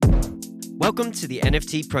Welcome to the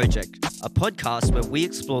NFT Project, a podcast where we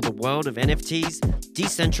explore the world of NFTs,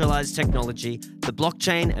 decentralized technology, the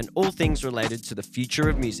blockchain, and all things related to the future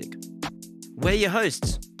of music. We're your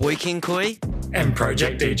hosts, Boy King Koi and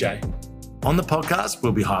Project DJ. On the podcast,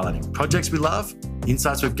 we'll be highlighting projects we love,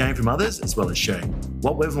 insights we've gained from others, as well as sharing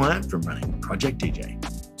what we've learned from running Project DJ.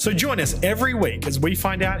 So join us every week as we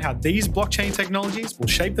find out how these blockchain technologies will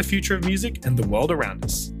shape the future of music and the world around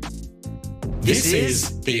us. This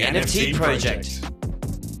is the NFT Project.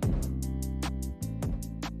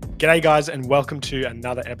 G'day guys, and welcome to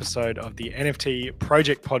another episode of the NFT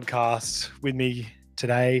Project podcast. With me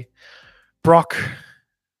today, Brock.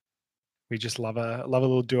 We just love a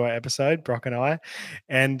little duo episode, Brock and I.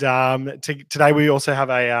 And today we also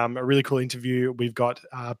have a really cool interview. We've got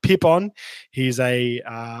Pip on. He's a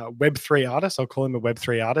Web3 artist. I'll call him a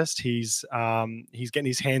Web3 artist. He's getting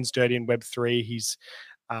his hands dirty in Web3. He's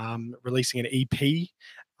releasing an EP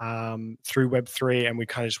through Web3, and we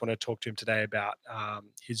kind of just want to talk to him today about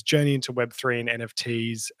his journey into Web3 and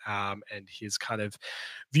NFTs, and his kind of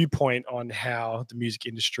viewpoint on how the music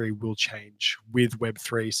industry will change with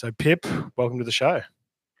Web3. So Pip, welcome to the show.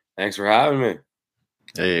 Thanks for having me.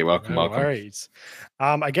 Hey, welcome. No worries.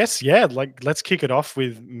 I guess, let's kick it off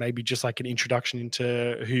with maybe just like an introduction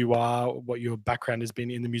into who you are, what your background has been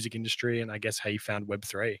in the music industry, and I guess how you found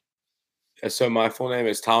Web3. So my full name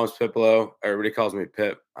is Thomas Pipolo. Everybody calls me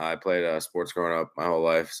Pip. I played sports growing up my whole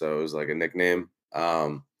life, so it was like a nickname.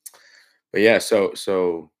 But yeah,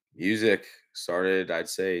 so music started, I'd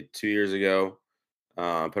say, 2 years ago.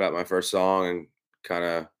 Put out my first song and kind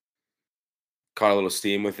of caught a little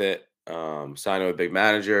steam with it. Signed to a big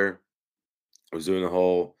manager. I was doing the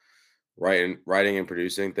whole writing and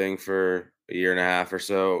producing thing for a year and a half or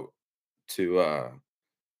so to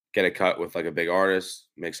get a cut with like a big artist,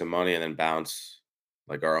 make some money, and then bounce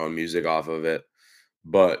like our own music off of it.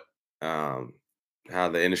 But how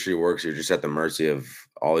the industry works, you're just at the mercy of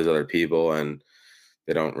all these other people, and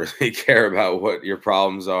they don't really care about what your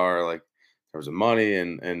problems are, like in terms of money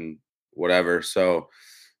and whatever. So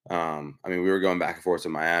I mean, we were going back and forth to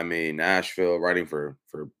Miami, Nashville, writing for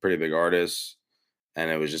pretty big artists,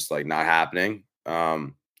 and it was just like not happening.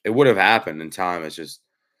 It would have happened in time. It's just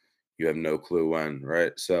you have no clue when,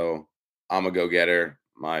 right? So I'm a go-getter.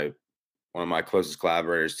 One of my closest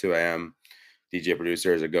collaborators, 2AM, DJ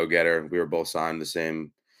producer, is a go-getter. We were both signed to the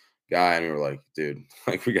same guy, and we were like, dude,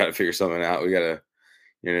 like we got to figure something out. We got to,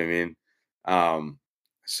 you know what I mean?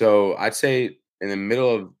 So I'd say in the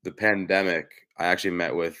middle of the pandemic, I actually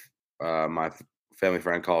met with my family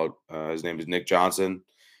friend called, his name is Nick Johnson.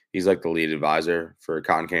 He's like the lead advisor for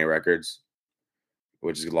Cotton Candy Records,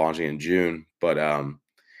 which is launching in June. But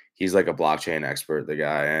he's like a blockchain expert, the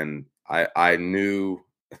guy. And I knew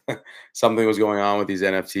something was going on with these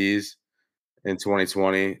NFTs in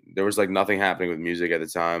 2020. There was like nothing happening with music at the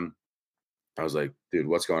time. I was like, dude,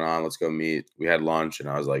 what's going on? Let's go meet. We had lunch, and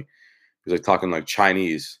I was like, he was like talking like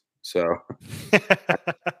Chinese. So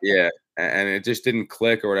yeah. And it just didn't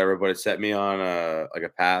click or whatever, but it set me on like a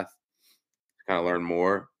path to kind of learn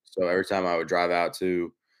more. So every time I would drive out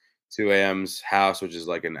to 2AM's house, which is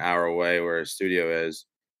like an hour away where his studio is,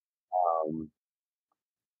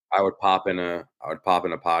 I would pop in a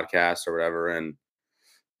podcast or whatever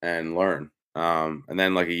and learn. And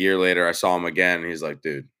then like a year later, I saw him again, and he's like,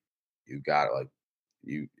 "Dude, you got it. Like,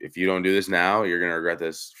 if you don't do this now, you're gonna regret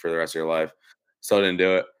this for the rest of your life." Still didn't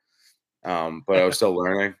do it, but I was still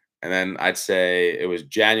learning. And then I'd say it was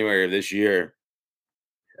January of this year.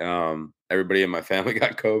 Everybody in my family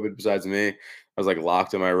got COVID besides me. I was like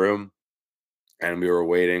locked in my room, and we were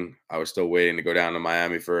waiting. I was still waiting to go down to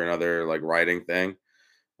Miami for another like writing thing.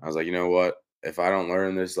 I was like, you know what? If I don't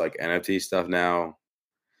learn this like NFT stuff now,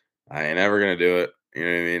 I ain't ever gonna do it. You know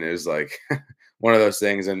what I mean? It was like one of those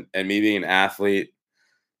things. And me being an athlete,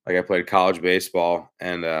 like I played college baseball,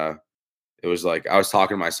 and it was like I was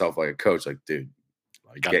talking to myself like a coach, like, dude,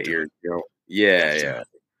 like get to it.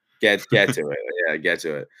 Get to it. Yeah, get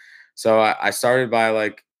to it. So I started by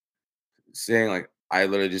like saying like I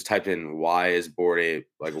literally just typed in why is Bored Ape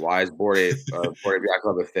Bored Ape Yacht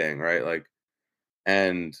Club a thing, right? Like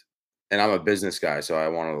and I'm a business guy, so I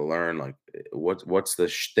wanted to learn like what's the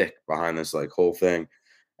shtick behind this like whole thing,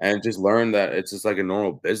 and just learn that it's just like a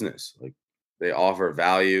normal business. Like they offer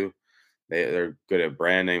value, they're good at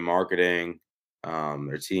branding, marketing,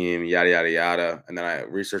 their team, yada yada yada. And then I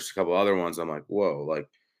researched a couple other ones. I'm like, whoa, like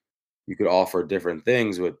you could offer different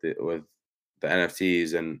things with the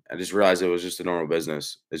NFTs, and I just realized it was just a normal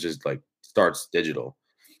business. It's just like starts digital,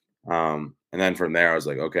 and then from there I was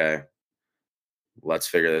like, okay, let's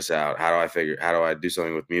figure this out. How do I do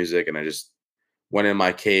something with music? And I just went in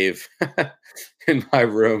my cave in my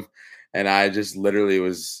room and I just literally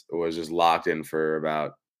was just locked in for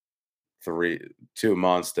about 2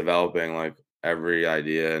 months developing like every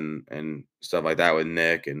idea and stuff like that with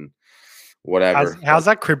Nick and How's whatever. how's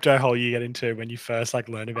that crypto hole you get into when you first like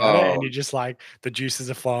learn about it and Oh, you're just like the juices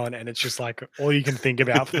are flowing and it's just like all you can think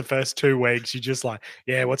about for the first 2 weeks. You're just like,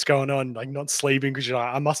 yeah, what's going on? Like not sleeping because you're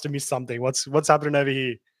like, I must have missed something. What's happening over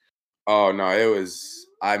here? oh no, it was.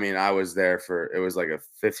 I mean, I was there for it was like a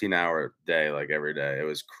 15-hour day, like every day. It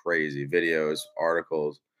was crazy. Videos,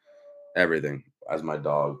 articles, everything. As my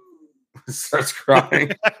dog starts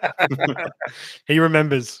crying. He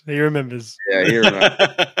remembers. He remembers. Yeah, he remembers.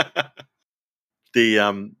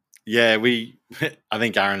 The yeah, we I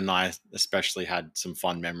think Aaron and I especially had some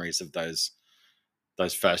fun memories of those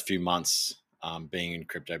first few months being in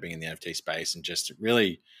crypto, being in the NFT space, and just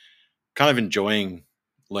really kind of enjoying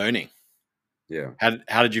learning. Yeah.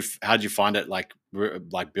 How did you find it like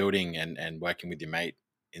building and working with your mate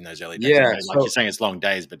in those early days? I Yeah. know, like you're So saying, it's long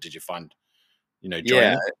days, but did you find enjoying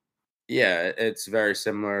yeah, it? yeah, it's very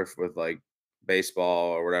similar with like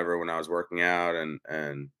baseball or whatever when I was working out and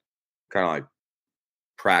kind of like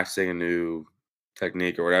practicing a new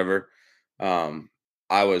technique or whatever. Um,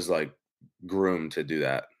 I was like groomed to do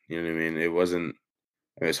that. You know what I mean? It was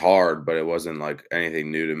hard, but it wasn't like anything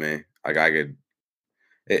new to me. Like I could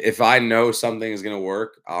if I know something is gonna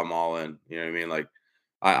work, I'm all in. You know what I mean? Like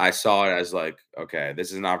I saw it as like, okay,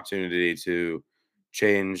 this is an opportunity to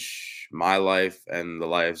change my life and the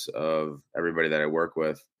lives of everybody that I work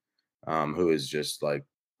with, who is just like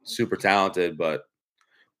super talented, but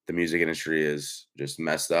the music industry is just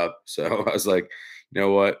messed up. So I was like, you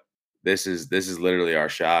know what? This is literally our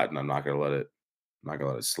shot, and I'm not gonna let it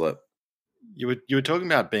slip. You were talking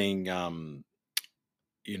about being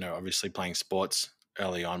obviously playing sports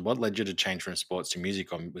early on. What led you to change from sports to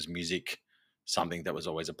music, or was music something that was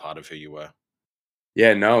always a part of who you were?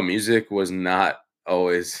 Yeah, no, music was not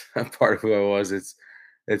always a part of who I was. It's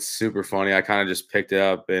super funny. I kind of just picked it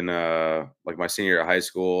up in like my senior year of high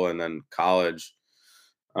school and then college.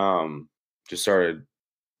 Um just started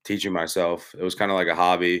teaching myself. It was kind of like a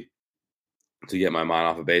hobby to get my mind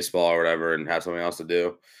off of baseball or whatever and have something else to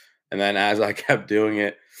do. And then as I kept doing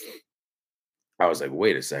it, I was like,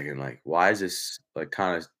 wait a second, like why is this like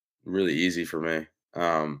kind of really easy for me?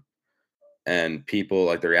 Um and people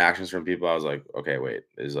like the reactions from people, I was like, okay, wait,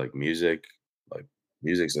 is like like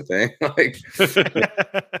music's a thing? Like,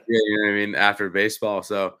 yeah, you know what I mean? After baseball.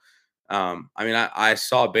 So, I mean, I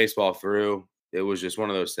saw baseball through. It was just one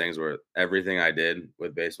of those things where everything I did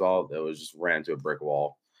with baseball, it was just ran to a brick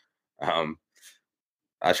wall. Um,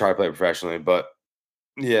 I tried to play professionally, but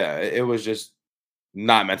yeah, it was just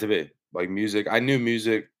not meant to be. Like music, I knew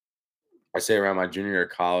music. I say around my junior year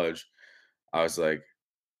of college, I was like,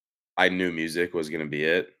 I knew music was gonna be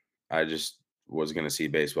it. I just was gonna see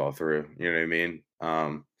baseball through. You know what I mean?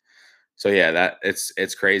 So yeah, that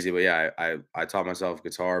it's crazy, but yeah, I taught myself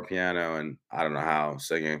guitar, piano, and I don't know how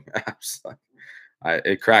singing. I'm just like,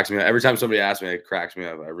 it cracks me up every time somebody asks me. It cracks me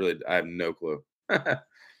up. I have no clue.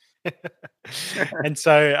 And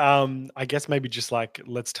so I guess maybe just like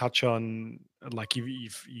let's touch on like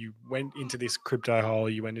you went into this crypto hole,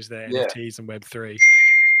 you went into the Yeah. NFTs and Web3.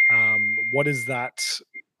 What is that?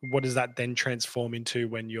 What does that then transform into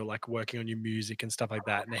when you're like working on your music and stuff like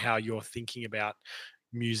that, and how you're thinking about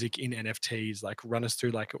music in NFTs? Like, run us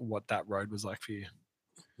through like what that road was like for you.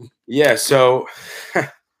 Yeah. So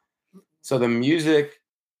so the music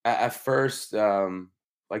at first,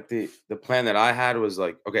 like the plan that I had was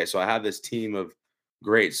like, okay, so I have this team of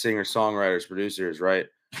great singer songwriters, producers, right?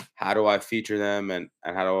 How do I feature them and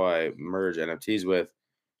how do I merge NFTs with?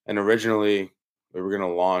 And originally we were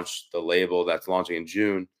gonna launch the label that's launching in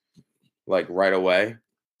June, like right away.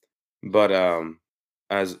 But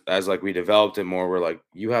as like we developed it more, we're like,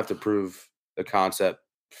 you have to prove the concept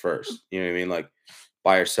first. You know what I mean? Like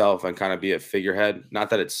by yourself and kind of be a figurehead. Not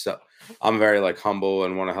that I'm very like humble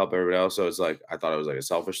and want to help everybody else. So it's like I thought it was like a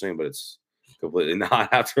selfish thing, but it's completely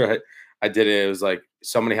not. After I did it, it was like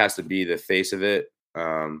somebody has to be the face of it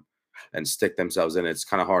and stick themselves in it. It's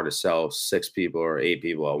kind of hard to sell 6 people or 8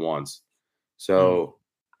 people at once. Mm. So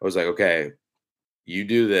I was like, okay, you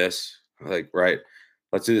do this, like, right?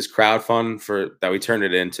 Let's do this crowdfund for that. We turned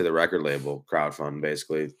it into the record label crowdfund,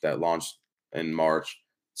 basically, that launched in March,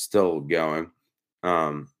 still going.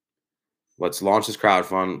 Um, let's launch this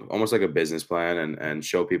crowdfund, almost like a business plan, and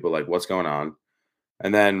show people like what's going on,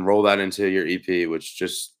 and then roll that into your EP, which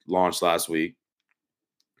just launched last week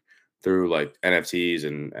through like NFTs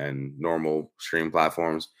and normal stream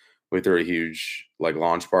platforms. We threw a huge like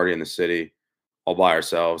launch party in the city all by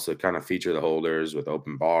ourselves to kind of feature the holders with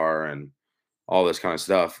open bar and all this kind of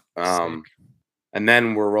stuff. Sick. and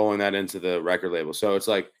then we're rolling that into the record label. So it's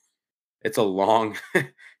like it's a long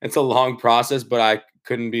it's a long process, but I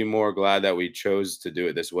couldn't be more glad that we chose to do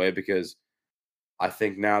it this way because I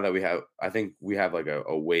think now that we have like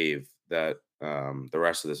a wave that the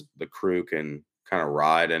rest of the crew can kind of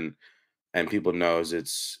ride and people knows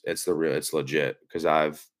it's legit because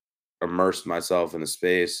I've immersed myself in the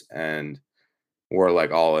space and we're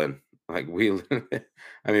like all in. Like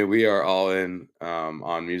I mean, we are all in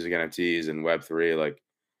on music NFTs and Web3. Like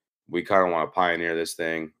we kind of want to pioneer this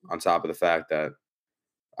thing on top of the fact that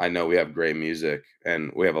I know we have great music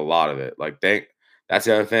and we have a lot of it. Like that's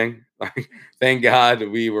the other thing. Like thank God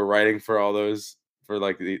we were writing for all those for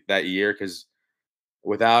like that year because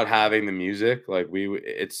without having the music, like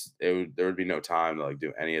there would be no time to like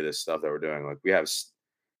do any of this stuff that we're doing. Like we have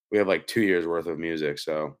like 2 years worth of music,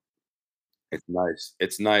 so it's nice.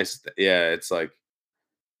 It's nice. Yeah, it's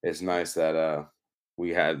nice that we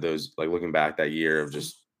had those like looking back that year of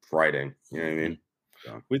just writing. You know what I mean?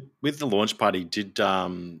 So. With the launch party, did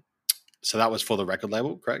so that was for the record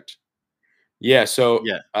label, correct? Yeah. So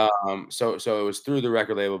Yeah. So it was through the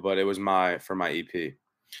record label, but it was for my EP.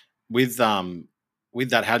 With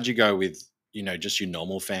that, how'd you go with just your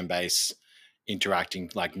normal fan base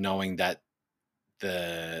interacting, like knowing that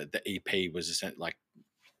the EP was like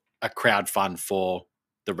a crowd fund for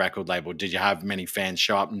the record label? Did you have many fans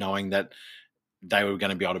show up knowing that they were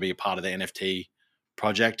going to be able to be a part of the NFT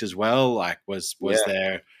project as well? Like was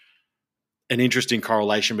there an interesting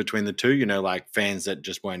correlation between the two, like fans that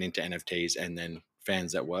just weren't into NFTs and then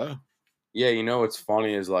fans that were? Yeah, what's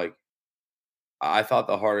funny is like I thought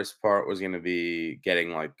the hardest part was going to be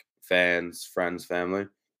getting like fans, friends, family,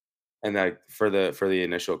 and like for the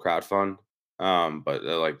initial crowd fund. But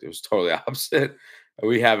like it was totally opposite.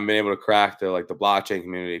 We haven't been able to crack the blockchain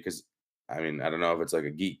community because I mean I don't know if it's like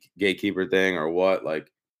a gatekeeper thing or what.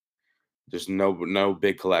 Like there's no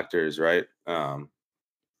big collectors, right?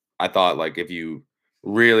 I thought like if you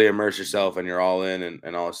really immerse yourself and you're all in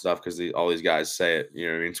and all this stuff because all these guys say it, you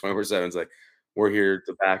know what I mean? 24/7. It's like we're here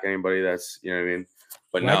to back anybody that's you know what I mean.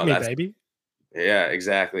 But Wag no, me, that's baby. yeah,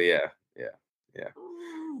 exactly. Yeah,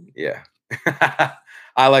 yeah.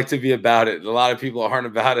 I like to be about it. A lot of people aren't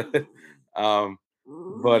about it. But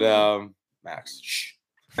Max, shh.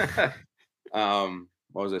 What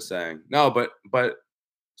was I saying? No, but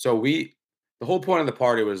so the whole point of the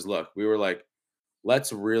party was look, we were like,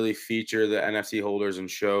 let's really feature the NFT holders and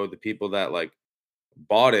show the people that like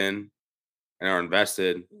bought in and are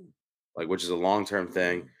invested, like which is a long-term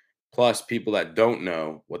thing, plus people that don't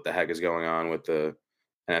know what the heck is going on with the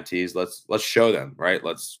NFTs. Let's show them, right?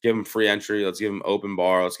 Let's give them free entry, let's give them open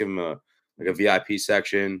bar, let's give them a VIP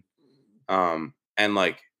section. And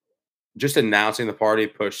like just announcing the party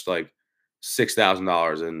pushed like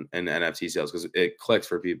 $6,000 in NFT sales because it clicked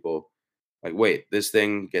for people. Like, wait, this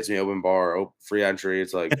thing gets me open bar, free entry.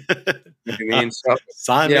 It's like, you know what I mean? So,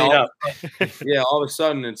 Sign yeah, me up. yeah, all of a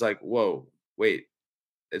sudden it's like, whoa, wait,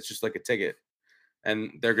 it's just like a ticket.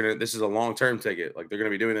 And this is a long term ticket. Like, they're going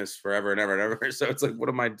to be doing this forever and ever and ever. So it's like, what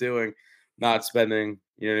am I doing? Not spending,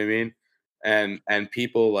 you know what I mean? And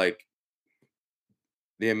people like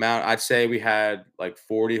the amount, I'd say we had like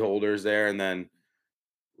 40 holders there and then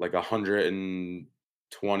like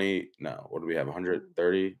 120, no, what do we have?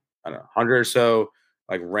 130, I don't know, 100 or so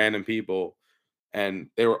like random people.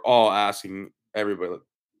 And they were all asking everybody, like,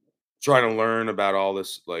 trying to learn about all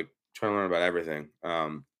this, like trying to learn about everything.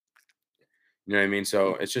 You know what I mean?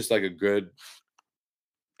 So it's just like a good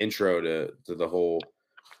intro to the whole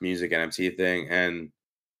music NFT thing. And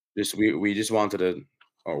just we just wanted to,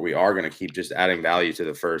 or we are going to keep just adding value to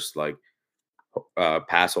the first like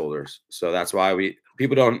pass holders. So that's why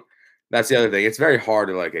people don't. That's the other thing. It's very hard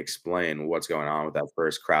to like explain what's going on with that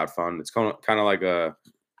first crowd fund. It's kind of like a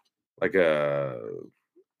like a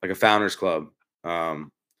founders club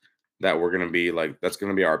that we're gonna be like. That's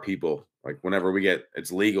gonna be our people. Like whenever we get,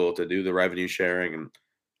 it's legal to do the revenue sharing and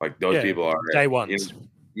like those people are day you ones. know,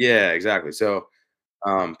 yeah, exactly. So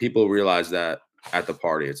people realize that at the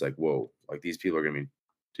party, it's like whoa, like these guys are gonna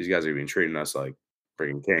be treating us like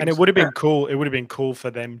freaking kings. And it would have been cool. It would have been cool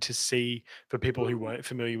for them to see, for people who weren't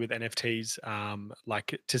familiar with NFTs,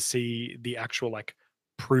 like to see the actual like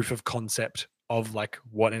proof of concept of like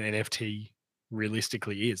what an NFT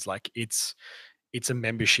realistically is. Like it's a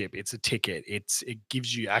membership, it's a ticket, it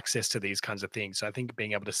gives you access to these kinds of things. So I think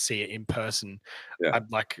being able to see it in person, Yeah.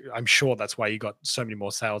 I'm sure that's why you got so many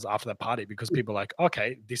more sales after that party, because people are like,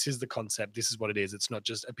 okay, this is the concept, this is what it is. It's not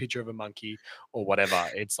just a picture of a monkey or whatever.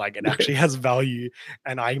 It's like it actually has value,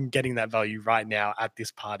 and I'm getting that value right now at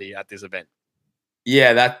this party, at this event.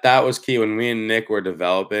 Yeah, that was key when me and Nick were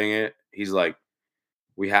developing it. He's like,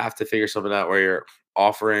 we have to figure something out where you're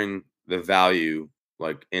offering the value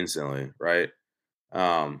like instantly, right?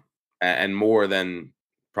 And more than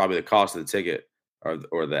probably the cost of the ticket or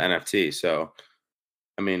the NFT. So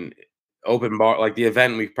I mean, open bar like the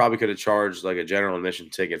event, we probably could have charged like a general admission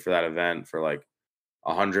ticket for that event for like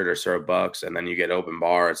 100 or so bucks, and then you get open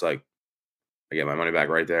bar. It's like I get my money back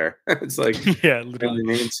right there. It's like, Yeah, you know literally.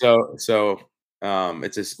 what I mean? So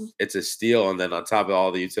it's a steal, and then on top of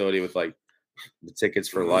all the utility with like the tickets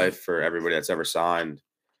for life for everybody that's ever signed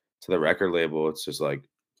to the record label, it's just like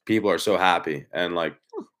people are so happy and like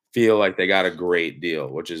feel like they got a great deal,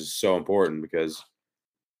 which is so important because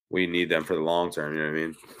we need them for the long term. You know what I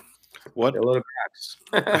mean? What? A little cracks.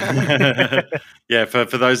 Yeah,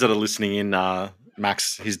 for those that are listening in,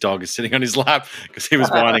 Max, his dog is sitting on his lap because he was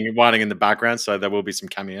whining in the background, so there will be some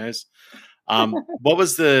cameos. What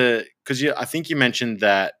was because I think you mentioned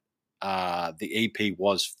that the EP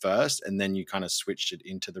was first, and then you kind of switched it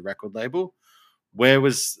into the record label. Where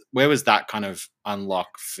was that kind of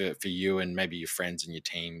unlock for you and maybe your friends and your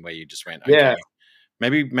team, where you just went, okay, Yeah.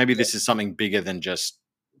 maybe this is something bigger than just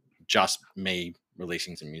me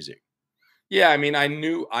releasing some music? Yeah, I mean, I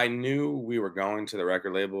knew we were going to the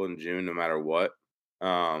record label in June no matter what.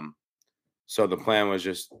 So the plan was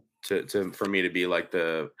just for me to be like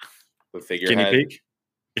the Guinea figurehead. pig?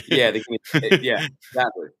 Yeah, yeah,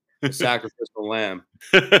 exactly. The sacrificial lamb.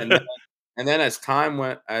 And then as time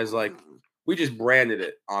went, as like we just branded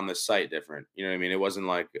it on the site different. You know what I mean? It wasn't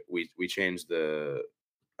like we changed the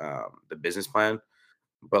business plan,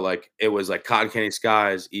 but like it was like Cotton Candy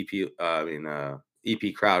Skies EP.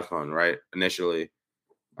 EP crowdfund, right? Initially,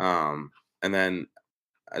 and then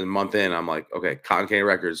a month in, I'm like, okay, Cotton Candy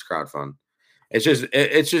Records crowdfund. It's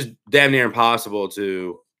just damn near impossible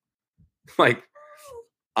to like.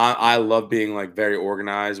 I love being like very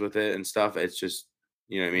organized with it and stuff. It's just,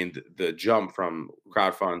 you know what I mean? The jump from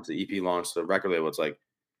crowdfund to EP launch to record label, it's like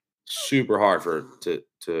super hard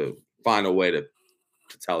to find a way to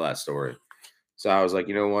tell that story. So I was like,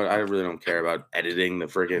 you know what? I really don't care about editing the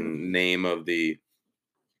freaking name of the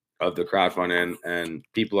crowdfund, and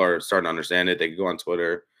people are starting to understand it. They can go on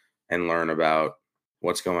Twitter and learn about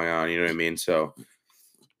what's going on. You know what I mean? So,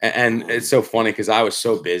 and it's so funny because I was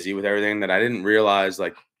so busy with everything that I didn't realize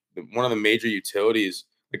like one of the major utilities.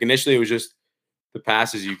 Like initially, it was just the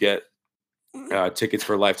passes you get, tickets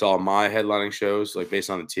for life to all my headlining shows, like based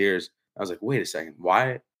on the tiers. I was like, wait a second,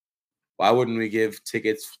 why wouldn't we give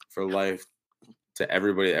tickets for life to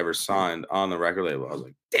everybody that ever signed on the record label? I was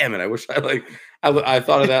like, damn it, I wish I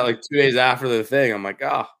thought of that like 2 days after the thing. I'm like,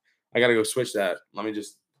 I gotta go switch that. Let me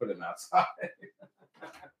just put it outside.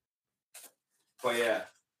 But yeah.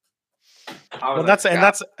 Well, that's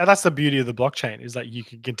the beauty of the blockchain, is that you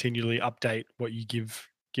can continually update what you give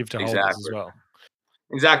to holders as well.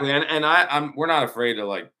 Exactly. And we're not afraid to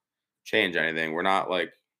like change anything. We're not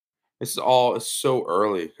like it's so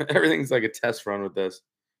early. Everything's like a test run with this.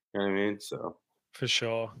 You know what I mean? So for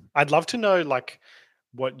sure. I'd love to know like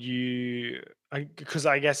what because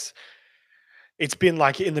I guess it's been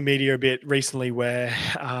like in the media a bit recently where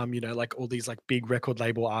like all these like big record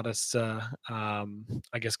label artists are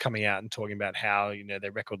I guess coming out and talking about how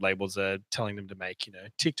their record labels are telling them to make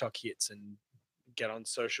TikTok hits and get on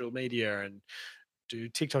social media and do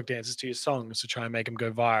TikTok dances to your songs to try and make them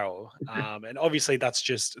go viral. And obviously that's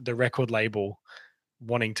just the record label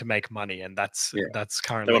wanting to make money, and that's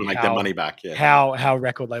currently they want to make their money back. Yeah, how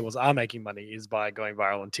record labels are making money is by going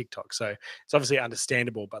viral on TikTok. So it's obviously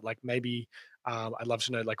understandable, but like maybe I'd love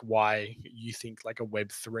to know like why you think like a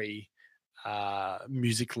Web3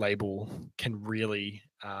 music label can really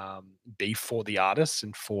be for the artists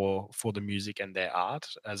and for the music and their art,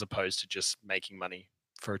 as opposed to just making money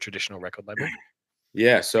for a traditional record label.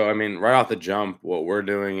 Yeah, so I mean, right off the jump, what we're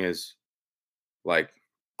doing is like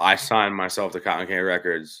I signed myself to Cotton Candy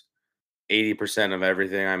Records. 80% of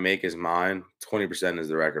everything I make is mine. 20% is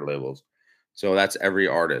the record labels. So that's every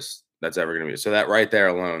artist that's ever going to be. So that right there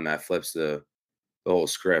alone, that flips the whole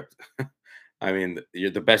script. I mean,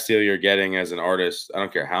 you're the best deal you're getting as an artist. I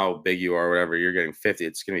don't care how big you are, whatever, you're getting 50.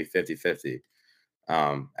 It's going to be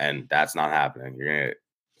 50-50. And that's not happening. You're going to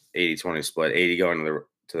get 80-20 split, 80 going to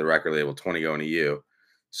the record label, 20 going to you.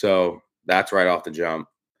 So that's right off the jump.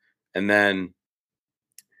 And then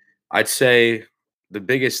I'd say the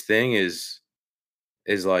biggest thing is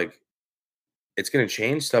like it's going to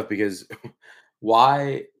change stuff because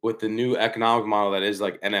why with the new economic model that is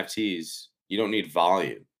like NFTs, you don't need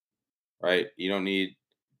volume, right? You don't need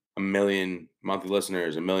a million monthly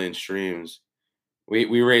listeners, a million streams.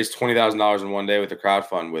 We raised $20,000 in one day with a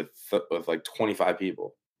crowdfund with like 25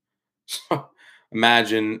 people. So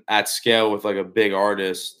imagine at scale with like a big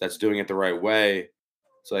artist that's doing it the right way.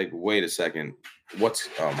 It's like, wait a second,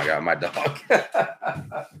 oh my god, my dog.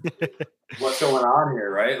 What's going on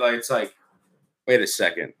here, right? Like, it's like, wait a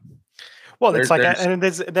second. Well, it's like, There's and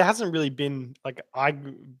there hasn't really been like, I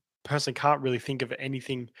personally can't really think of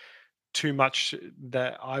anything too much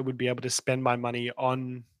that I would be able to spend my money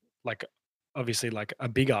on, like obviously like a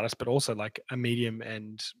big artist, but also like a medium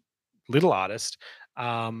and little artist,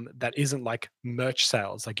 that isn't like merch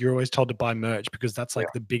sales. Like you're always told to buy merch because that's yeah,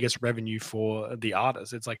 like the biggest revenue for the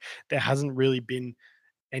artist. It's like there hasn't really been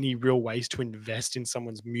any real ways to invest in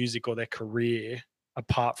someone's music or their career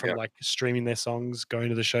apart from yeah. like streaming their songs, going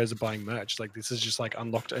to the shows, or buying merch. Like this has just like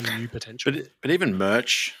unlocked a new potential. But even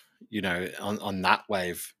merch, you know, on that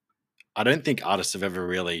wave, I don't think artists have ever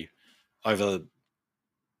really over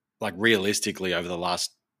like realistically over the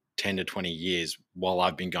last 10 to 20 years while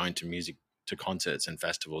I've been going to concerts and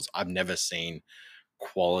festivals, I've never seen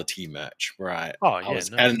quality merch where Oh I yeah,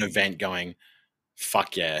 was no. at an event going,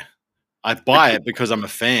 fuck yeah. I buy it because I'm a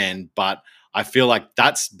fan, but I feel like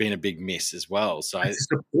that's been a big miss as well. So It's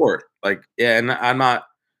support. Like, yeah, and I'm not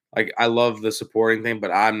like, I love the supporting thing,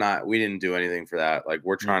 but we didn't do anything for that. Like,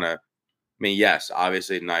 we're trying to, I mean, yes,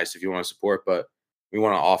 obviously nice if you want to support, but we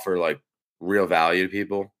want to offer like real value to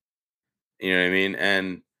people. You know what I mean?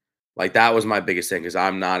 And like that was my biggest thing because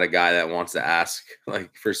I'm not a guy that wants to ask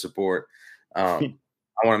like for support. I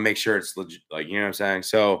want to make sure it's legit, like, you know what I'm saying?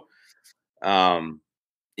 So um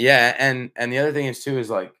yeah, and the other thing is too is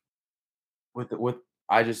like with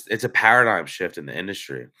I just it's a paradigm shift in the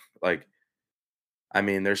industry. Like, I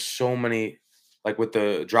mean, there's so many, like with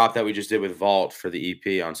the drop that we just did with Vault for the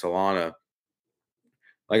EP on Solana.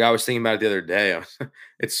 Like, I was thinking about it the other day.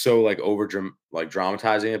 It's so like like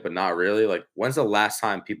dramatizing it, but not really. Like, when's the last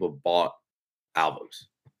time people bought albums?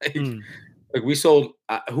 Mm. Like we sold.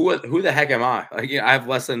 Who the heck am I? Like, you know, I have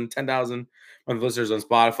less than 10,000 monthly listeners on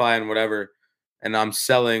Spotify and whatever, and I'm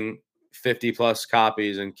selling 50 plus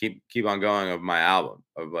copies and keep on going of my album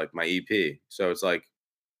of like my EP. So it's like,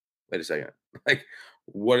 wait a second, like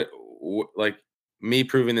what like me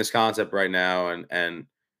proving this concept right now and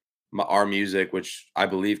our music, which I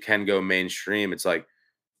believe can go mainstream. It's like,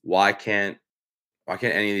 why can't why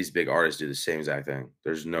can't any of these big artists do the same exact thing?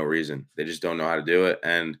 There's no reason. They just don't know how to do it,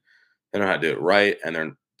 and they know how to do it right,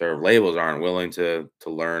 and their labels aren't willing to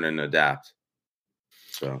learn and adapt.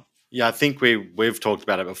 So yeah, I think we've talked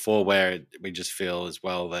about it before where we just feel as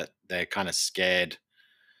well that they're kind of scared.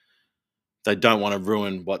 They don't want to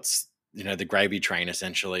ruin what's, you know, the gravy train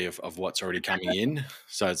essentially of what's already coming in.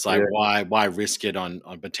 So it's like yeah, why risk it on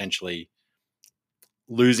potentially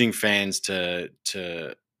losing fans to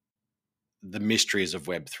the mysteries of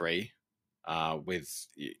Web3, with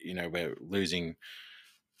you know, we're losing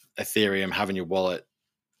Ethereum, having your wallet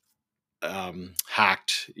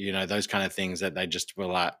hacked, you know, those kind of things that they just were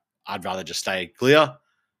like, I'd rather just stay clear,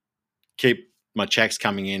 keep my checks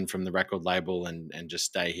coming in from the record label and just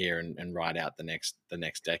stay here and ride out the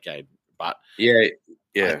next decade. But yeah,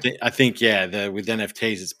 yeah, I think yeah, with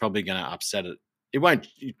NFTs, it's probably going to upset it. It won't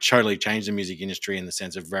totally change the music industry in the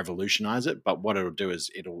sense of revolutionize it, but what it'll do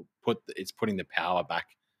is it's putting the power back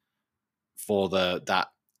for that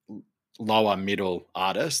lower middle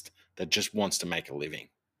artist that just wants to make a living,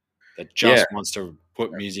 that yeah, just wants to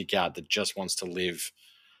put music out, that just wants to live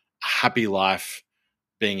a happy life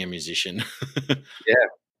being a musician. yeah.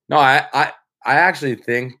 No, I actually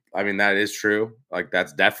think, I mean, that is true. Like,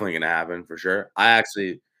 that's definitely gonna happen for sure. I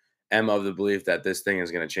actually am of the belief that this thing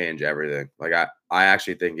is gonna change everything. Like, I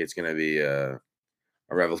actually think it's gonna be a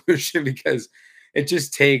revolution because it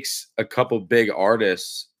just takes a couple big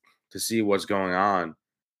artists to see what's going on.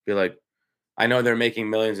 Be like, I know they're making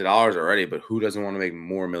millions of dollars already, but who doesn't want to make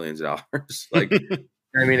more millions of dollars? Like,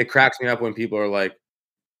 I mean, it cracks me up when people are like,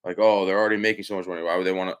 oh, they're already making so much money. Why would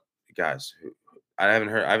they want to? Guys, I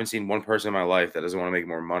haven't seen one person in my life that doesn't want to make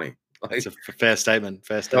more money. It's Like, a fair statement.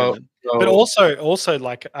 Fair so, statement. But so also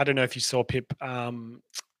like, I don't know if you saw, Pip,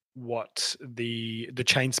 what the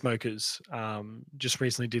chain smokers just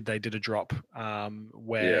recently did. They did a drop yeah,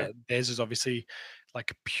 where theirs is obviously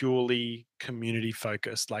like purely community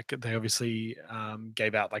focused. Like they obviously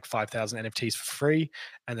gave out like 5,000 NFTs for free,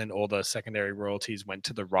 and then all the secondary royalties went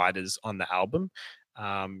to the writers on the album,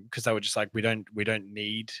 because they were just like, we don't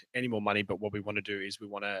need any more money, but what we want to do is we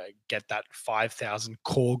want to get that 5,000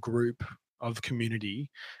 core group of community,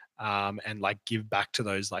 and like give back to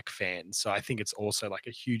those like fans. So I think it's also like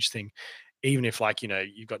a huge thing. Even if, like, you know,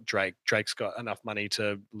 you've got Drake's got enough money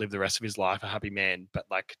to live the rest of his life a happy man, but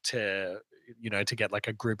like to, you know, to get like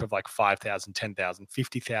a group of like 5,000, 10,000,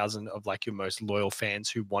 50,000 of like your most loyal fans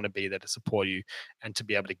who want to be there to support you and to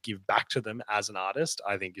be able to give back to them as an artist,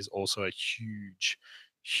 I think is also a huge,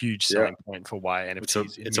 huge Yeah. selling point for why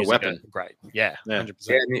NFTs in it's a music are weapon. great. Yeah, Yeah. 100%.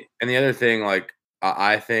 Yeah, and the other thing, like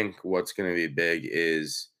I think what's going to be big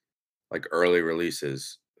is like early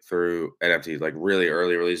releases through NFTs, like really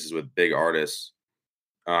early releases with big artists.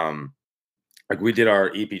 Um, like we did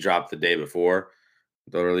our EP drop the day before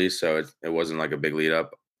the release, so it wasn't like a big lead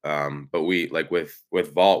up. But we like with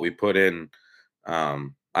Vault, we put in. I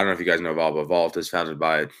don't know if you guys know Vault, but Vault is founded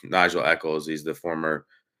by Nigel Eccles. He's the former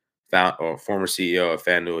CEO of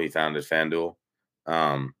FanDuel. He founded FanDuel,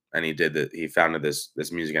 and he founded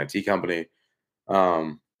this music NFT company.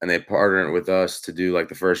 And they partnered with us to do like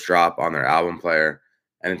the first drop on their album player,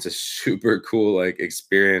 and it's a super cool like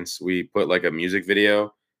experience. We put like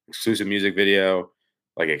a exclusive music video,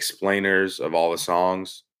 like explainers of all the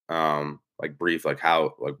songs, like brief, like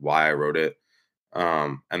why I wrote it,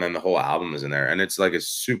 and then the whole album is in there, and it's like a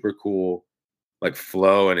super cool like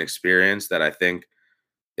flow and experience that I think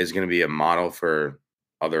is going to be a model for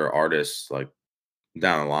other artists like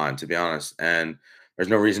down the line, to be honest. And there's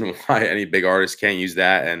no reason why any big artist can't use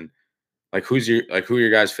that. And like, who are your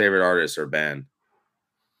guys' favorite artists or band?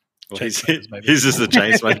 Well, Chainsmokers, maybe. he's just the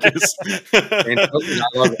Chainsmokers.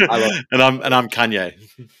 I love and I'm Kanye.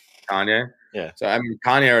 Kanye. Yeah. So I mean,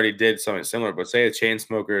 Kanye already did something similar, but say the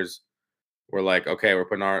Chainsmokers were like, okay,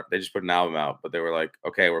 they just put an album out, but they were like,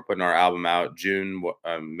 okay, we're putting our album out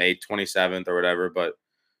May 27th or whatever, but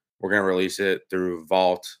we're gonna release it through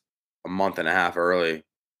Vault a month and a half early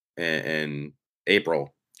in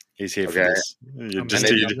April. He's here Okay. for this. You're I'm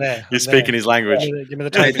speaking there. his language. Give me the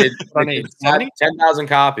And tape. they did What I need. 70? 10,000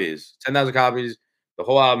 copies. 10,000 copies. The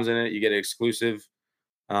whole album's in it. You get an exclusive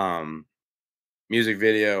music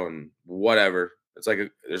video and whatever. It's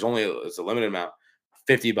like it's a limited amount.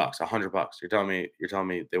 $50, $100. You're telling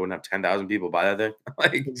me they wouldn't have 10,000 people buy that thing?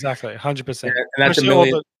 Like Exactly, 100%. and that's Especially $1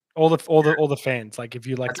 million. all the fans. Like if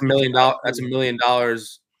you like, That's $1 million. That's $1 million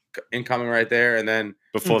incoming right there. And then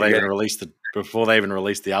Before they even released the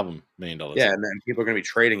album, $1 million. yeah, and then people are gonna be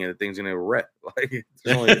trading it. The thing's gonna rip. Like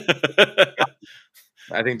there's only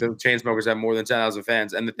I think the Chainsmokers have more than 10,000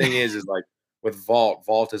 fans. And the thing is like with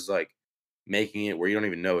Vault is like making it where you don't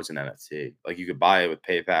even know it's an NFT. Like you could buy it with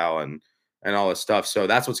PayPal and all this stuff. So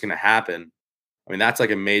that's what's gonna happen. I mean, that's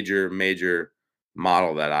like a major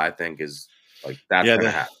model that I think is like that's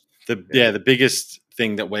gonna happen. The biggest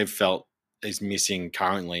thing that we've felt is missing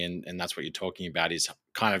currently, and that's what you're talking about, is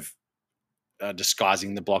kind of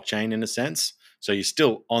disguising the blockchain in a sense. So you're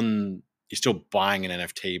still buying an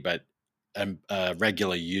NFT, but a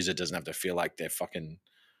regular user doesn't have to feel like they're fucking,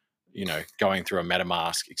 going through a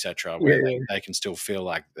MetaMask, etc. Where they can still feel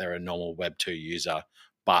like they're a normal Web2 user,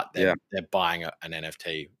 but they're buying an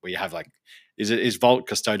NFT. Where you have like, is Vault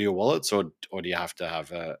custodial wallets, or do you have to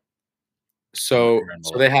have a? So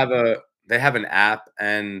they have an app,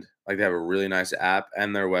 and like they have a really nice app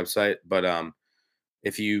and their website. But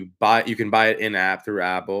if you can buy it in app through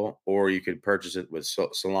Apple, or you could purchase it with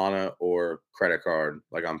Solana or credit card,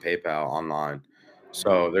 like on PayPal online.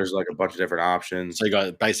 So there's like a bunch of different options. So you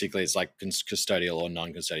got basically it's like custodial or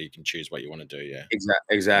non-custodial. You can choose what you want to do. Yeah,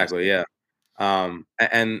 exactly. Yeah.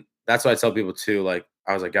 And that's what I tell people too. Like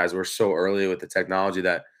I was like, guys, we're so early with the technology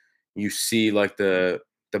that you see like the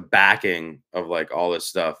backing of like all this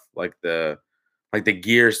stuff, like the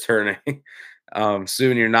gears turning.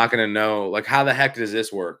 Soon you're not gonna know like how the heck does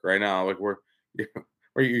this work right now? Like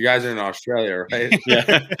you guys are in Australia, right?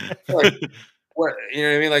 Yeah. Like, what you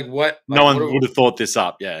know what I mean? Like what? No one would have thought this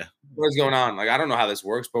up. Yeah. What's going on? Like I don't know how this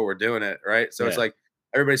works, but we're doing it, right? So it's like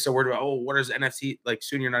everybody's so worried about, oh, what is NFT? Like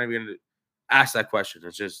soon you're not even gonna ask that question.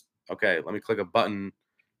 It's just okay. Let me click a button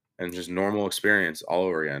and just normal experience all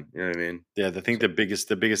over again. You know what I mean? Yeah, the biggest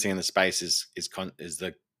thing in the space is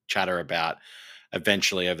the chatter about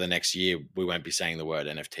eventually over the next year we won't be saying the word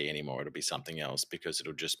NFT anymore. It'll be something else because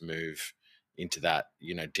it'll just move into that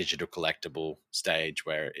digital collectible stage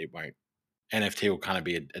where it won't. NFT will kind of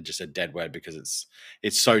be just a dead word because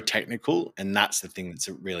it's so technical, and that's the thing that's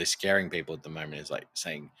really scaring people at the moment, is like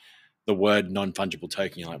saying the word non-fungible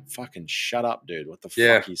token. You're like, fucking shut up, dude. What the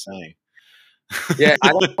fuck are you saying? Yeah,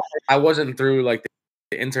 I wasn't through like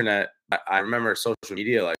the internet. I remember social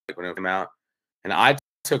media like when it came out, and I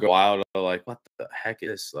took a while to like, what the heck is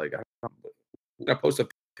this? Like, I post a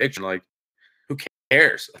picture, like, who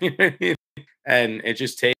cares? And it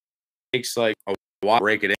just takes like a while to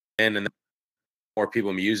break it in, and the more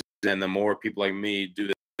people use it, and the more people like me do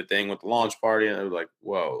the thing with the launch party, and it was like,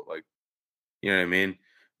 whoa, like, you know what I mean?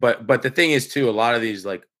 But the thing is too, a lot of these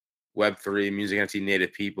like Web3 music NFT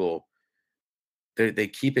native people, they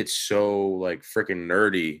keep it so like freaking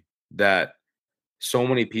nerdy that so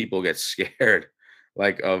many people get scared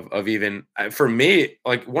like of even for me,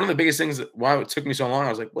 like one of the biggest things why it took me so long, I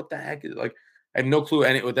was like, what the heck is like I have no clue what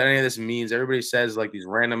any of this means. Everybody says like these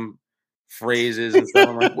random phrases and stuff.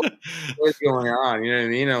 I'm like, what is going on? You know what I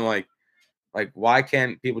mean? I'm like why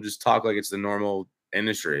can't people just talk like it's the normal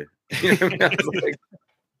industry? You know what I mean? I was like,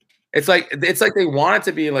 it's like they want it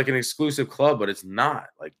to be like an exclusive club, but it's not.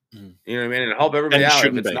 Like, you know what I mean? And help everybody And it out if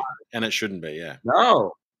shouldn't it's be. not. And it shouldn't be. Yeah.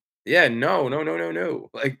 No. Yeah, no.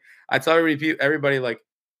 Like I tell everybody like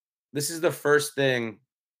this is the first thing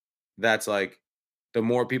that's like the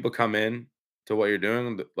more people come in to what you're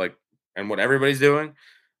doing, like and what everybody's doing,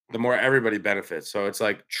 the more everybody benefits. So it's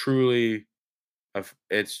like truly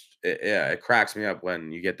yeah, it cracks me up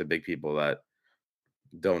when you get the big people that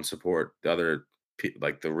don't support the other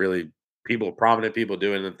like the really prominent people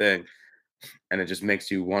doing the thing, and it just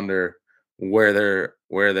makes you wonder where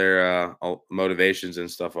their motivations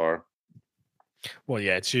and stuff are. Well,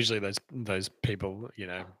 yeah, it's usually those people,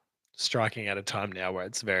 striking at a time now where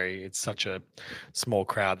it's such a small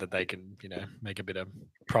crowd that they can, make a bit of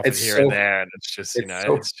profit It's here so and there, and it's just, it's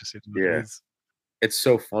so it's just what it yeah, is. it's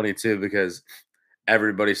so funny too because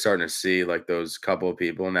everybody's starting to see like those couple of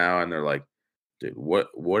people now, and they're like, "Dude, what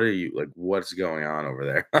are you like? What's going on over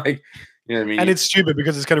there?" Like, you know what I mean? And it's stupid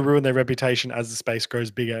because it's going to ruin their reputation as the space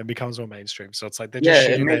grows bigger and becomes more mainstream. So it's like they're Yeah, just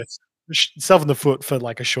it shooting makes themselves in the foot for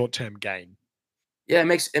like a short-term gain. Yeah, it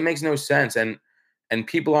makes no sense, and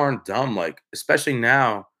people aren't dumb, like, especially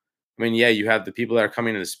now. I mean, yeah, you have the people that are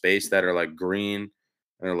coming into space that are, like, green, and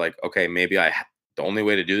they're like, "Okay, maybe the only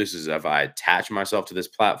way to do this is if I attach myself to this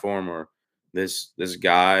platform or this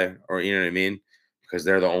guy," or you know what I mean? Because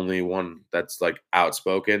they're the only one that's, like,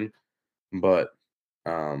 outspoken, but,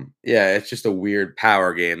 yeah, it's just a weird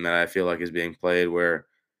power game that I feel like is being played where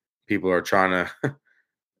people are trying to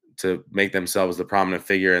to make themselves the prominent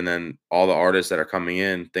figure, and then all the artists that are coming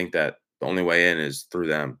in think that the only way in is through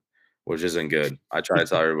them, which isn't good. I try to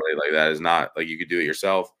tell everybody like that is not like you could do it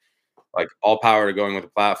yourself. Like all power to going with a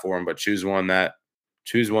platform, but choose one that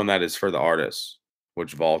is for the artists,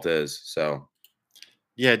 which Vault is. So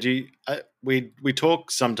Yeah. We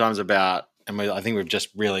talk sometimes about, and I think we've just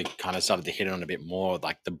really kind of started to hit on a bit more,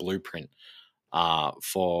 like the blueprint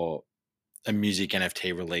for a music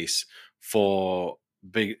NFT release, for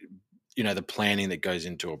big, the planning that goes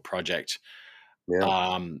into a project,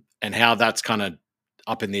 yeah, and how that's kind of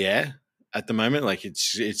up in the air at the moment. Like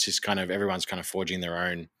it's just kind of everyone's kind of forging their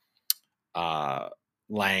own uh,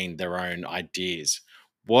 lane, their own ideas.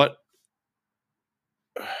 What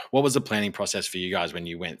what was the planning process for you guys when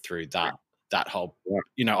you went through that whole?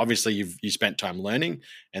 yeah. Obviously you spent time learning,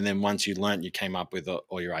 and then once you learned, you came up with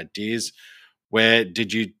all your ideas. Where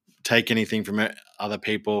did you take anything from other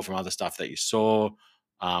people, from other stuff that you saw,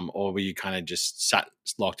 or were you kind of just sat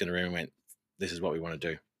locked in a room and went, "This is what we want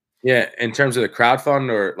to do"? Yeah, in terms of the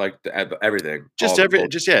crowdfund or like everything, all the whole Just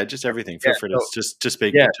everything. Feel yeah, free to so just to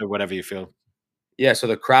speak yeah, to whatever you feel. yeah. So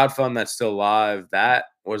the crowdfund that's still live, that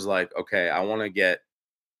was like, okay, I want to get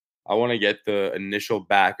the initial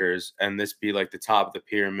backers and this be like the top of the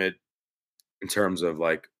pyramid in terms of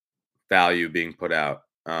like value being put out.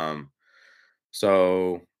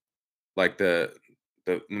 So like the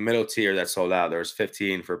middle tier that sold out, there was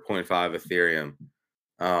 15 for zero point 0.5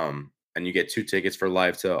 Ethereum. And you get 2 tickets for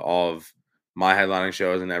life to all of my headlining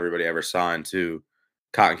shows and everybody ever signed to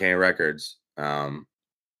Cotton Candy Records. And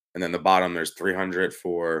then the bottom there's 300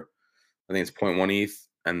 for I think it's zero point 0.1 ETH,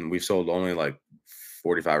 and we've sold only like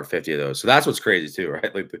 45 or 50 of those. So that's what's crazy too,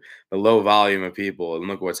 right? Like the low volume of people, and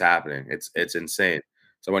look what's happening. It's insane.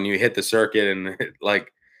 So when you hit the circuit and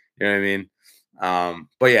like, you know what I mean?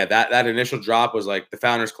 But yeah, that initial drop was like the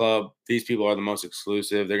Founders Club. These people are the most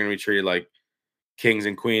exclusive. They're gonna be treated like kings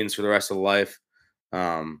and queens for the rest of life.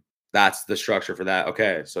 That's the structure for that.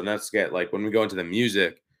 Okay, so let's get like when we go into the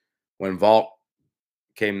music, when Vault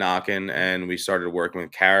came knocking and we started working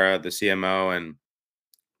with Kara, the CMO, and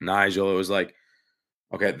Nigel, it was like,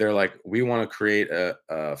 okay, they're like, we want to create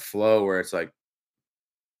a flow where it's like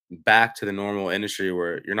back to the normal industry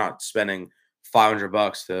where you're not spending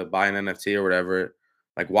 $500 to buy an NFT or whatever.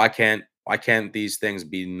 Like, why can't these things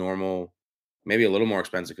be normal? Maybe a little more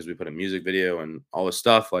expensive because we put a music video and all this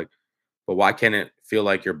stuff. Like, but why can't it feel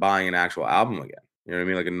like you're buying an actual album again? You know what I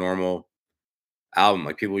mean? Like a normal album.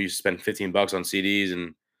 Like people used to spend $15 on CDs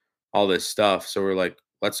and all this stuff. So we're like,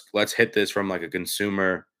 let's hit this from like a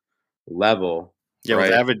consumer level, Yeah, well,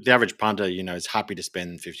 right? the average punter, is happy to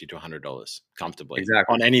spend $50 to $100 comfortably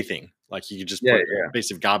Exactly. on anything. Like you could just Yeah, put yeah, a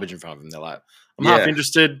piece of garbage in front of them. They're like, "I'm half yeah,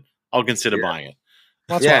 interested. I'll consider yeah, buying it."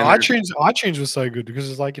 That's yeah. And why there's iTunes was so good because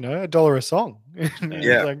it's like, $1 a song. Yeah.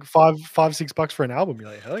 yeah, Like $5, $6 for an album. You're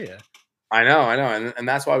like, hell yeah. I know, and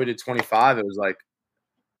that's why we did 25. It was like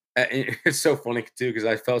It's so funny too because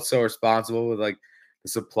I felt so responsible with like the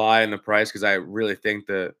supply and the price because I really think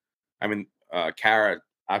that I mean Kara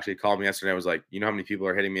actually called me yesterday. I was like, you know how many people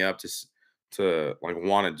are hitting me up to like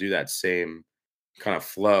want to do that same kind of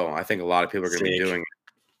flow. I think a lot of people are going to be Sick. doing it.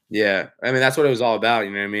 Yeah, I mean that's what it was all about.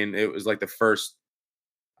 You know what I mean? It was like the first.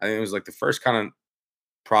 I think it was like the first kind of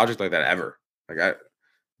project like that ever. Like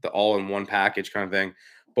the all in one package kind of thing.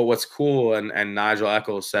 But what's cool and Nigel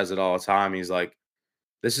Eccles says it all the time. He's like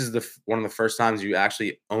this is one of the first times you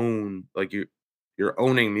actually own like you're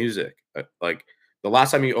owning music. Like the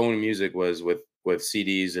last time you owned music was with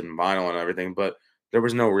CDs and vinyl and everything, but there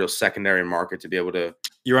was no real secondary market to be able to.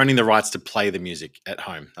 You're owning the rights to play the music at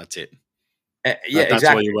home. That's it. Yeah, That's all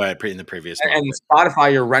exactly. you were in the previous And market.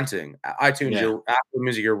 Spotify, you're renting. iTunes, Yeah. you're Apple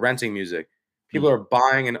Music, you're renting music. People are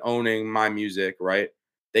buying and owning my music, right?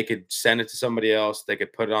 They could send it to somebody else. They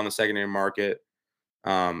could put it on the secondary market.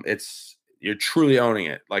 It's you're truly owning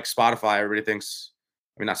it. Like Spotify, everybody thinks.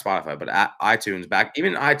 I mean, not Spotify, but iTunes.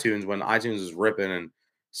 Even iTunes when iTunes is ripping and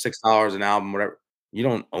 $6 an album, whatever. You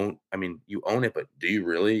don't own. I mean, you own it, but do you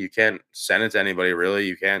really? You can't send it to anybody. Really,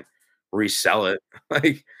 you can't resell it.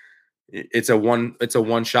 Like it's a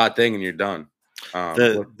one shot thing, and you're done.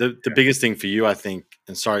 The biggest thing for you, I think,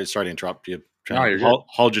 and sorry to interrupt you. No, you're good.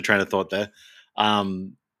 Hold your train of thought there.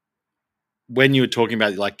 When you were talking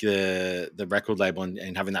about like the record label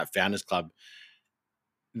and having that founders club,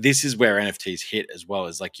 this is where NFTs hit as well.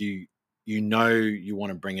 Is like you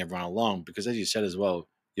want to bring everyone along because as you said as well,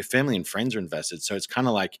 your family and friends are invested. So it's kind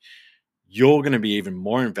of like you're going to be even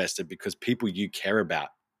more invested because people you care about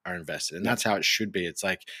are invested, and that's how it should be. It's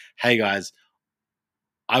like, hey guys,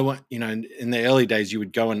 I want, in the early days, you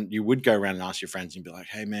would go around and ask your friends and be like,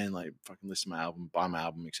 hey man, like fucking listen to my album, buy my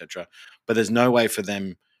album, etc. But there's no way for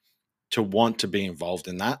them to want to be involved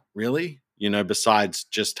in that really, besides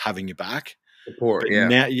just having your back. Support, But yeah.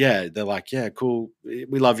 now, yeah, they're like, yeah, cool.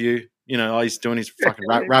 We love you. He's doing his fucking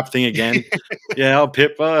rap thing again. Yeah, oh,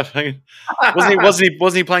 Pip. Wasn't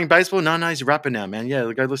he playing baseball? No, he's a rapper now, man.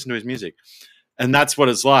 Yeah, go listen to his music. And that's what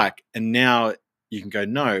it's like. And now you can go,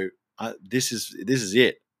 no, this is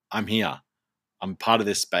it. I'm here. I'm part of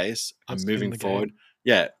this space. I'm moving forward. Game.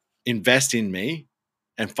 Yeah, invest in me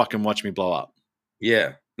and fucking watch me blow up.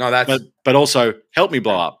 Yeah. No, that's but also help me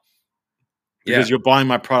blow up. Because you're buying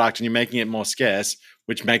my product and you're making it more scarce,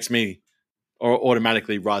 which makes me or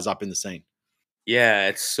automatically rise up in the scene. Yeah,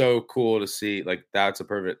 it's so cool to see. Like that's a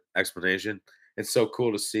perfect explanation. It's so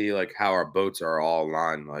cool to see like how our boats are all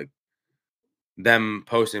aligned. Like them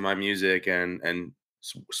posting my music and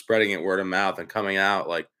spreading it word of mouth and coming out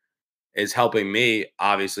like is helping me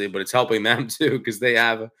obviously, but it's helping them too because they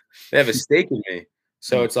have a stake in me.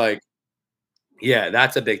 So it's like, yeah,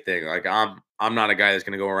 that's a big thing. Like I'm not a guy that's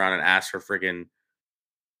gonna go around and ask for freaking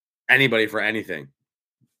anybody for anything,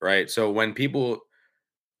 right? So when people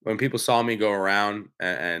saw me go around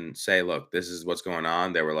and say, "Look, this is what's going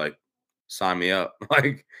on," they were like, "Sign me up!"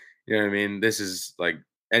 Like, you know what I mean? This is like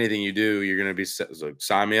anything you do, you're gonna be like,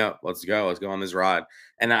 "Sign me up! Let's go on this ride."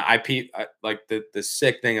 And like the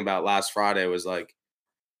sick thing about last Friday was like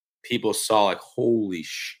people saw like, "Holy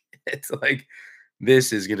shit!" Like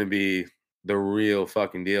this is gonna be the real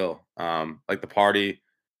fucking deal. Like the party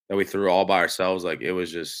that we threw all by ourselves, like it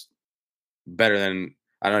was just better than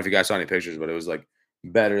I don't know if you guys saw any pictures, but it was like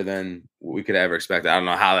better than we could ever expect. I don't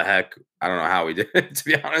know how we did it to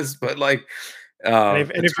be honest, but like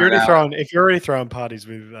and if you're already throwing parties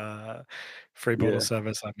with free bottle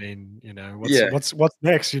service, I mean, what's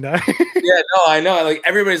next, Yeah, no, I know. Like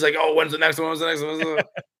everybody's like, oh, when's the next one? When's the next one?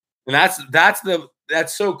 And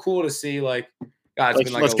that's so cool to see. Like, God,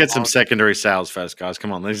 let's get some secondary sales first, guys.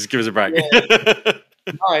 Come on, let's just give us a break. Yeah.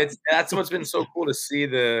 No, that's what's been so cool to see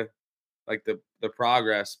the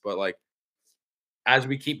progress. But like as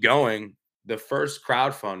we keep going, the first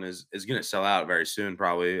crowdfund is gonna sell out very soon,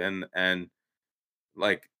 probably. And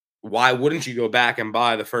like, why wouldn't you go back and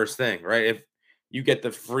buy the first thing, right? If you get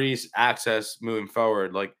the free access moving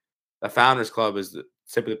forward, like the Founders Club is the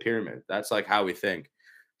tip of the pyramid. That's like how we think.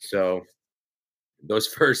 So those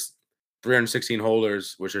first 316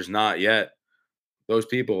 holders, which there's not yet, those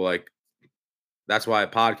people like that's why a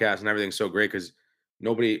podcast and everything's so great because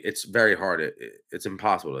it's very hard. It's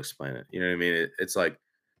impossible to explain it. You know what I mean? It's like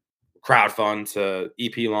crowdfund to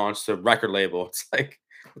EP launch to record label. It's like,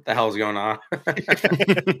 what the hell is going on?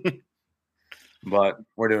 But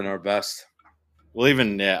we're doing our best. Well,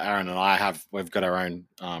 even Aaron and we've got our own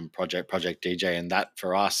project DJ, and that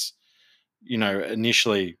for us,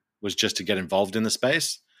 initially was just to get involved in the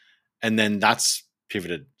space, and then that's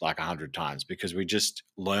pivoted like 100 times because we just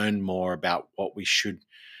learn more about what we should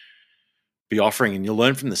be offering, and you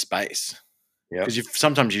learn from the space. Yeah. Because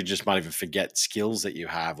sometimes you just might even forget skills that you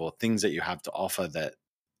have or things that you have to offer that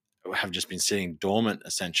have just been sitting dormant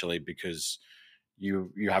essentially because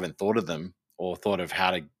you haven't thought of them or thought of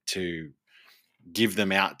how to give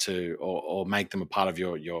them out to or make them a part of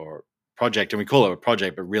your project. And we call it a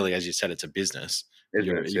project, but really, as you said, it's a business.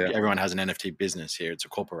 Everyone has an NFT business here. It's a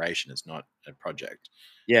corporation. It's not a project.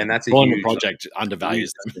 Yeah, and that's a Calling a huge project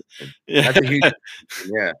undervalues them. distinction. Yeah. That's a huge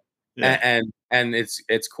yeah. Yeah. And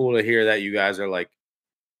it's cool to hear that you guys are like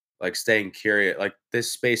staying curious. Like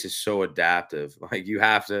this space is so adaptive. Like you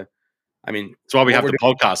have to. I mean, That's why we what have we're the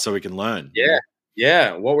doing, podcast so we can learn. yeah,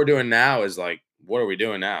 yeah. What we're doing now is like, what are we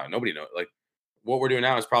doing now? Nobody knows. Like, what we're doing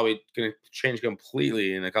now is probably going to change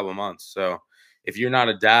completely in a couple of months. So if you're not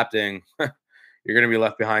adapting, you're going to be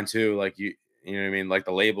left behind too. Like you know what I mean? Like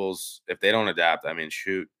the labels, if they don't adapt, I mean,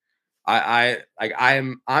 shoot.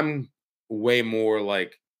 I'm way more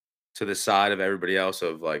like to the side of everybody else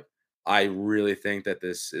of like I really think that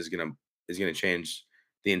this is gonna change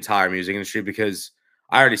the entire music industry because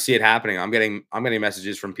I already see it happening. I'm getting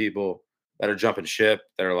messages from people that are jumping ship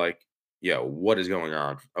that are like, yo, what is going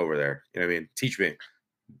on over there? You know what I mean? Teach me.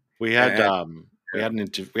 We had And we had an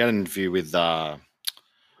interview with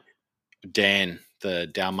Dan, the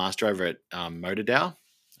DAO master over at Motor DAO.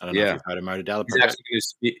 I don't know if yeah, you've heard of Motor DAO, the he's project. actually gonna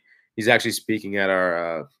speak. He's actually speaking at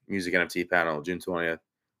our music NFT panel June 20th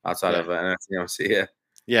outside Yeah. of NFC. Yeah,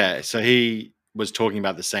 Yeah. So he was talking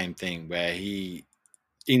about the same thing where he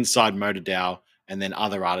inside Motor DAO and then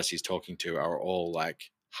other artists he's talking to are all like,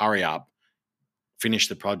 hurry up, finish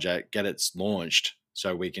the project, get it launched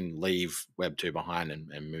so we can leave Web2 behind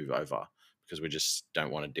and move over because we just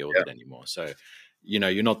don't want to deal with yeah, it anymore. So,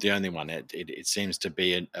 you're not the only one. It seems to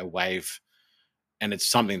be a wave, and it's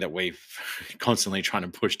something that we've constantly trying to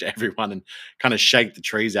push to everyone and kind of shake the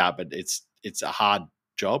trees out. But it's a hard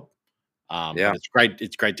job. yeah. But it's great.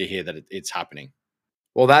 It's great to hear that it's happening.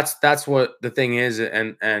 Well, that's what the thing is,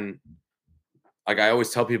 and like I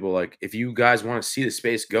always tell people, like if you guys want to see the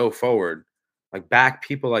space go forward, like back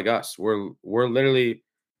people like us. We're literally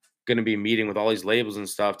going to be meeting with all these labels and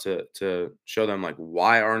stuff to show them like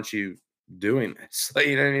why aren't you doing this? Like,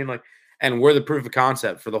 you know what I mean? Like, and we're the proof of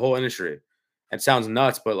concept for the whole industry. It sounds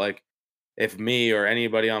nuts, but like if me or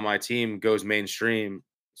anybody on my team goes mainstream,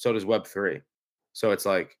 so does Web3. So it's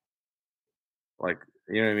like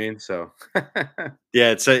you know what I mean? So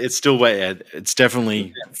Yeah, it's still waiting. It's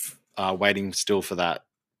definitely waiting still for that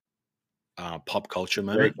pop culture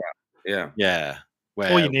moment. breakout. Yeah. Yeah,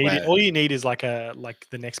 All where you need, where all you need is like the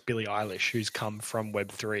next Billie Eilish who's come from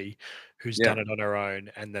Web3, who's Yeah. done it on her own,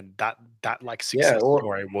 and then that like Yeah, success or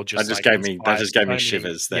story will that just just like gave me inspire so many,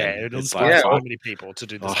 shivers. yeah, Then it'll it's inspire like, so or many people to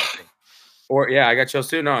do the oh, same thing. or yeah, I got chills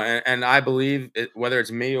too. No, and I believe it, whether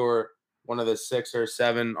it's me or one of the 6 or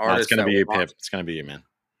 7 no, it's artists gonna that be will you, launch, Pip. It's gonna be you, man.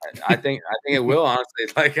 I think it will honestly.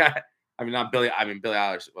 Like I mean not Billy. I mean Billie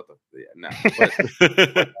Eilish. What the yeah, no,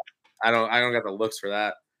 but I don't got the looks for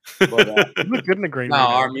that. But You look good in the green no, room.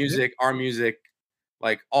 our music,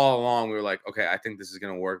 like all along, we were like, okay, I think this is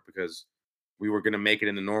gonna work because we were gonna make it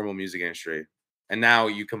in the normal music industry, and now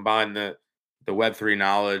you combine the Web3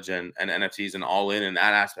 knowledge and NFTs and all in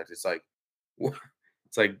that aspect. It's like,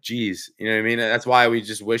 it's like, geez, you know what I mean? That's why we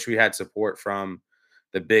just wish we had support from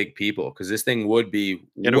the big people because this thing would be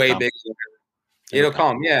It'll way come. bigger. It'll It'll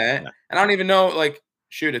come. come, yeah. Yeah. And I don't even know, like,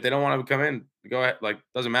 shoot, if they don't want to come in, go ahead. Like,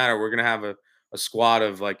 doesn't matter. We're gonna have a squad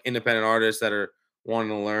of like independent artists that are wanting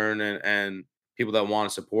to learn and people that want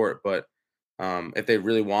to support. But if they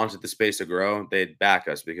really wanted the space to grow, they'd back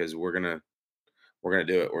us because we're gonna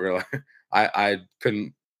do it. We're gonna I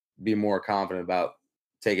couldn't be more confident about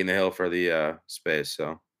taking the hill for the space.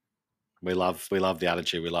 So We love the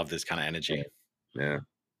attitude. We love this kind of energy. yeah.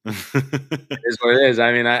 It is what it is.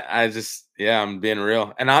 I mean, I just yeah, I'm being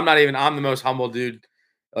real. And I'm the most humble dude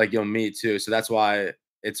like you'll meet too. So that's why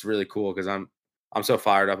it's really cool because I'm so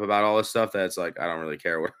fired up about all this stuff that it's like I don't really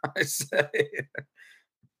care what I say.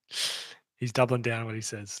 He's doubling down what he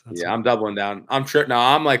says. That's Yeah, I'm doubling down. No,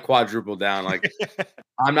 I'm like quadruple down. Like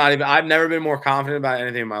I've never been more confident about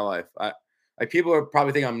anything in my life. Like people are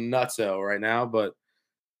probably think I'm nutso right now, but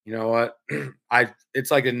you know what? It's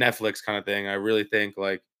like a Netflix kind of thing. I really think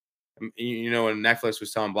like when Netflix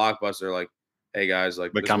was telling Blockbuster, like, "Hey guys,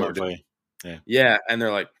 like We're this is what coming we're for doing." you. Yeah. Yeah, and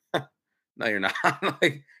they're like, "No, you're not."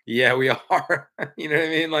 Like, yeah, we are. You know what I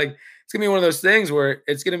mean? Like, it's gonna be one of those things where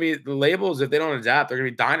it's gonna be the labels. If they don't adapt, they're gonna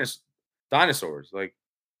be dinosaurs. Like,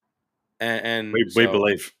 and We so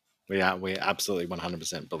believe. We absolutely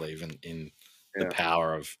 100% believe in the yeah,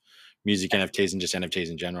 power of music NFTs and just NFTs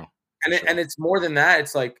in general. and it's more than that.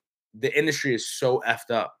 It's like the industry is so effed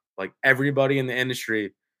up. Like everybody in the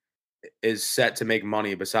industry is set to make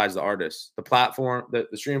money besides the artists. The platform, the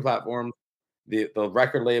streaming platform, the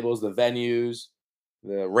record labels, the venues,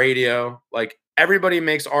 the radio, like everybody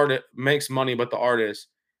makes money but the artists.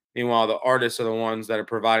 Meanwhile, the artists are the ones that are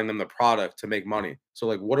providing them the product to make money. So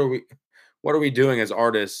like what are we doing as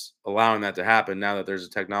artists allowing that to happen now that there's a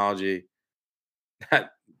technology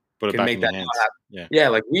that Put it can back make in that your not hands. happen? Yeah. Yeah,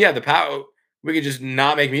 like we have the power. We could just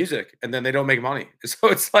not make music and then they don't make money. So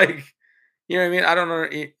it's like, you know what I mean? I don't know.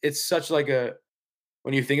 It's such like a,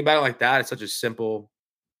 when you think about it like that, it's such a simple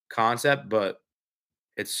concept, but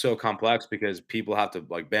it's so complex because people have to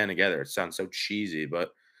like band together. It sounds so cheesy,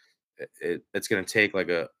 but it's going to take like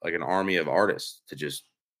an army of artists to just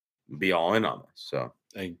be all in on this. So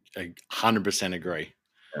I 100% agree.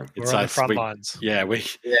 yeah. We're on the front we, lines. yeah,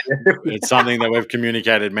 Yeah. it's something that we've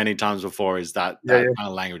communicated many times before, is that Yeah. kind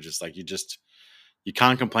of language is like, you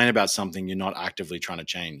can't complain about something you're not actively trying to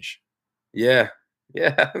change. Yeah.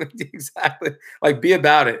 Yeah. Exactly. Like be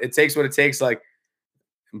about it. It takes what it takes. Like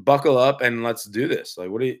buckle up and let's do this. Like,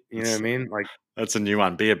 what do you know what I mean? Like, That's a new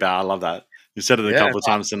one. Be about. I love that. You said it a yeah, couple of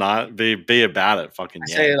times tonight. Be about it. Fucking I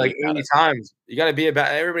yeah. say it Be like about 80 it. times. You got to be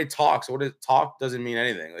about. Everybody talks. Talk doesn't mean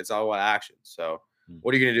anything. It's all about action. So,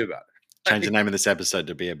 what are you gonna do about it? Change the name of this episode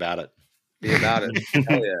to Be About It. Be about it.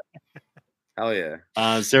 Hell yeah. Hell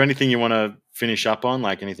yeah. Is there anything you want to finish up on?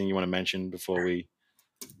 Like anything you want to mention before we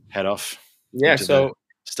head off Yeah. into the So,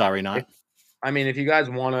 starry night? if you guys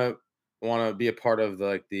wanna be a part of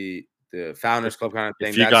the Founders Club kind of thing,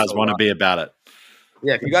 If you that's guys the want to lot. be about it,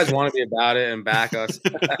 Yeah, if you guys want to be about it and back us,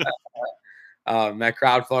 that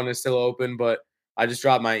crowdfund is still open. But I just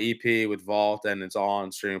dropped my EP with Vault, and it's all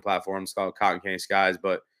on streaming platforms called Cotton Candy Skies.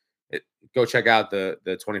 But go check out the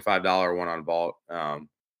 $25 one on Vault.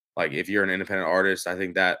 Like if you're an independent artist, I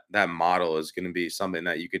think that model is going to be something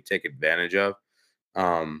that you could take advantage of.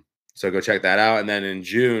 So go check that out. And then in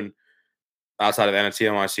June, outside of NFT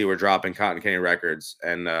NYC, we're dropping Cotton Candy Records,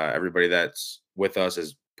 and everybody that's with us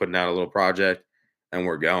is putting out a little project, and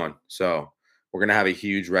we're going. So we're gonna have a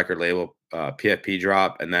huge record label PFP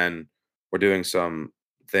drop, and then we're doing some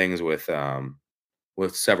things with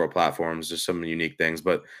several platforms, just some unique things.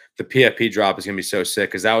 But the PFP drop is gonna be so sick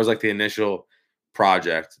because that was like the initial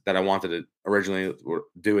project that I wanted to originally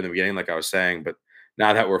do in the beginning, like I was saying. But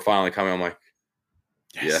now that we're finally coming, I'm like,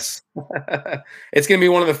 yes. It's gonna be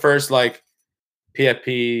one of the first like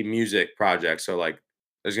PFP music project. So like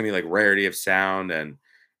there's gonna be like rarity of sound and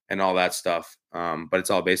all that stuff. But it's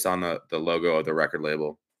all based on the logo of the record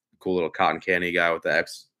label. Cool little cotton candy guy with the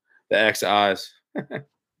X eyes.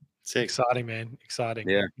 Sick. Exciting, man. Exciting.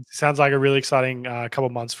 Yeah. Sounds like a really exciting couple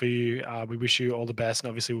of months for you. We wish you all the best. And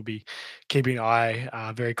obviously, we'll be keeping an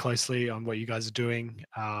eye very closely on what you guys are doing.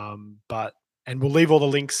 And we'll leave all the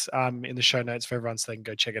links in the show notes for everyone so they can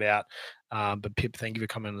go check it out. But Pip, thank you for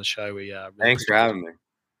coming on the show. We really Thanks for having me.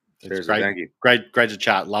 It's Seriously, thank you. Great to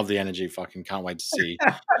chat. Love the energy. Fucking can't wait to see.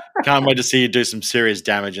 Can't wait to see you do some serious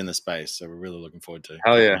damage in the space. So we're really looking forward to.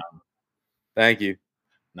 Hell yeah. Thank you.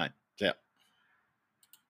 Night. Yeah.